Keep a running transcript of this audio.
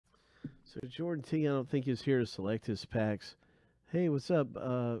So Jordan T, I don't think is here to select his packs. Hey, what's up,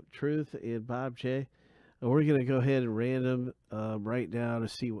 Truth and Bob J? We're gonna go ahead and random right now to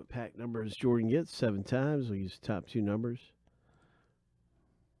see what pack numbers Jordan gets 7 times. We'll use the top 2 numbers.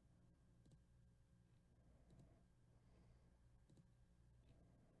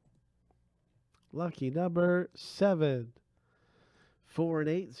 Lucky number 7. 4 and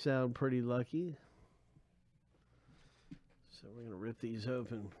 8 sound pretty lucky. So we're gonna rip these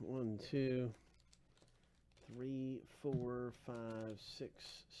open. 1, 2, 3, 4, 5, 6,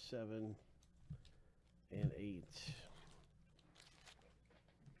 7, and 8.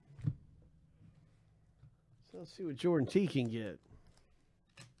 So let's see what Jordan T can get.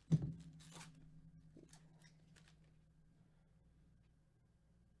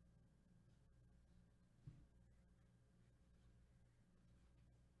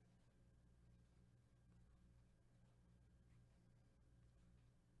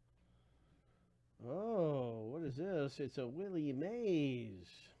 Oh, what is this? It's a Willie Mays.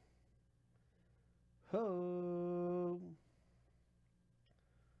 Ho.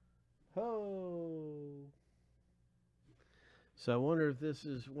 Ho. So I wonder if this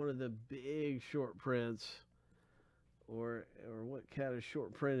is one of the big short prints or what kind of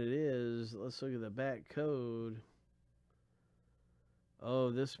short print it is. Let's look at the back code.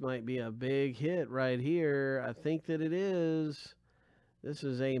 Oh, this might be a big hit right here. I think that it is. This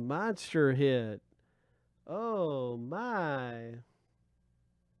is a monster hit. Oh my.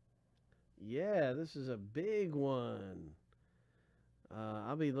 Yeah, this is a big one.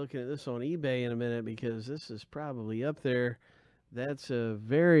 I'll be looking at this on eBay in a minute because this is probably up there. That's a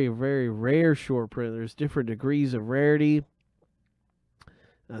very, very rare short print. There's different degrees of rarity.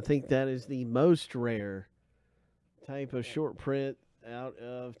 I think that is the most rare type of short print out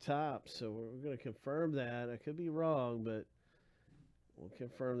of Topps. So we're going to confirm that. I could be wrong, but we'll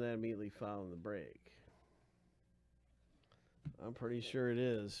confirm that immediately following the break. I'm pretty sure it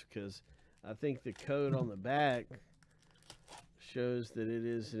is because I think the code on the back shows that it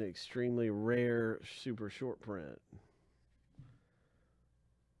is an extremely rare super short print.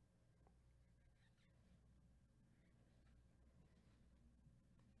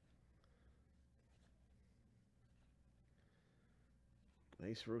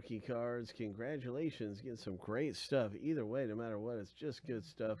 Nice rookie cards. Congratulations. Getting some great stuff. Either way, no matter what, it's just good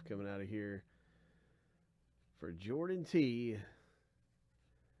stuff coming out of here for Jordan T.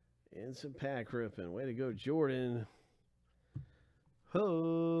 And some pack ripping. Way to go, Jordan.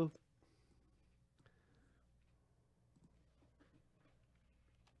 Ho.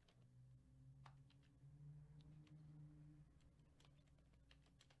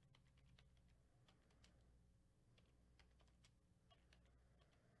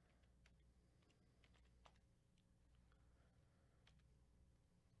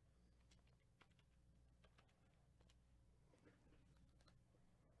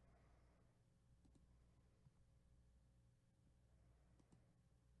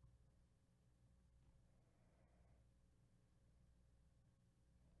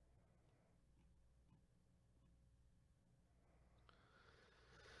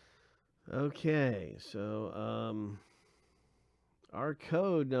 Okay, so our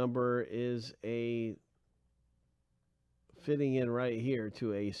code number is a fitting in right here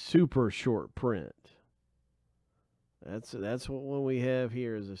to a super short print. That's what one we have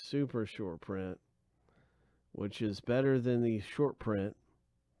here is a super short print, which is better than the short print.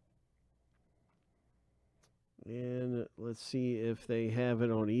 And let's see if they have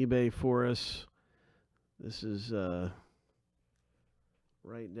it on eBay for us. This is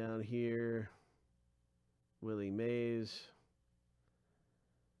right down here, Willie Mays.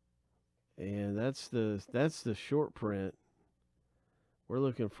 And that's the short print. We're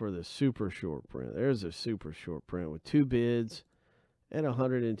looking for the super short print. There's a super short print with 2 bids at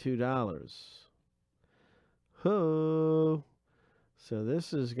 $102. Ho! So this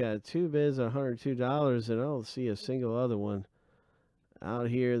has got 2 bids at $102, and I don't see a single other one out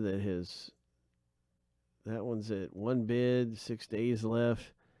here that has. That one's at 1 bid, 6 days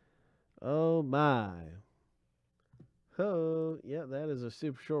left. Oh my! Oh, yeah, that is a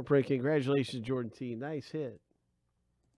super short print. Congratulations, Jordan T. Nice hit.